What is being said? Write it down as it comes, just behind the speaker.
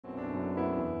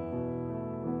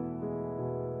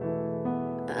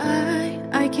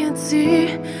can't see,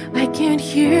 I can't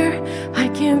hear, I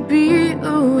can't be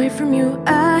away from you.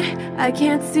 I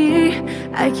can't see,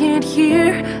 I can't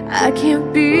hear, I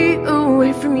can't be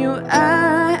away from you.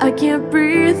 I can't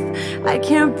breathe, I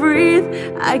can't breathe,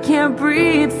 I can't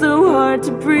breathe, so hard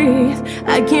to breathe.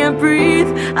 I can't breathe,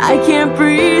 I can't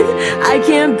breathe, I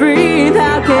can't breathe,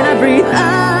 how can I breathe?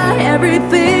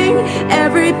 Everything,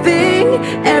 everything,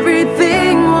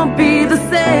 everything won't be the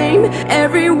same.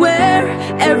 Everywhere,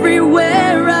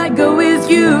 everywhere I go is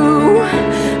you.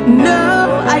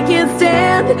 No, I can't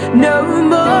stand no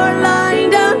more lying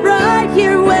down right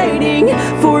here waiting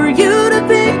for you to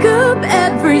pick up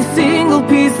every single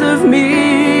piece of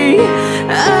me.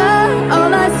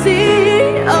 All I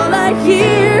see, all I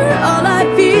hear, all I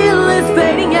feel is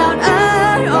fading out.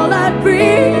 All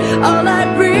I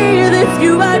breathe is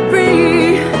you I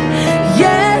breathe.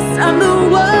 Yes, I'm the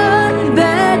one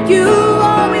that you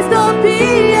always thought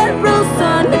me and Rose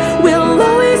Sun will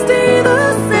always stay the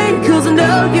same, 'cause I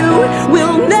know you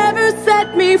will never set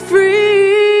me free.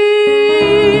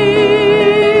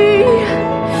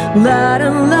 La da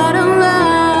la da la,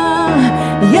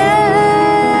 yeah,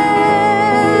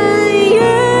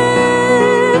 yeah,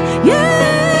 yeah,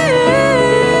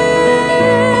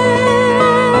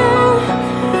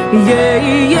 yeah,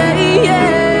 yeah,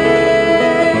 yeah.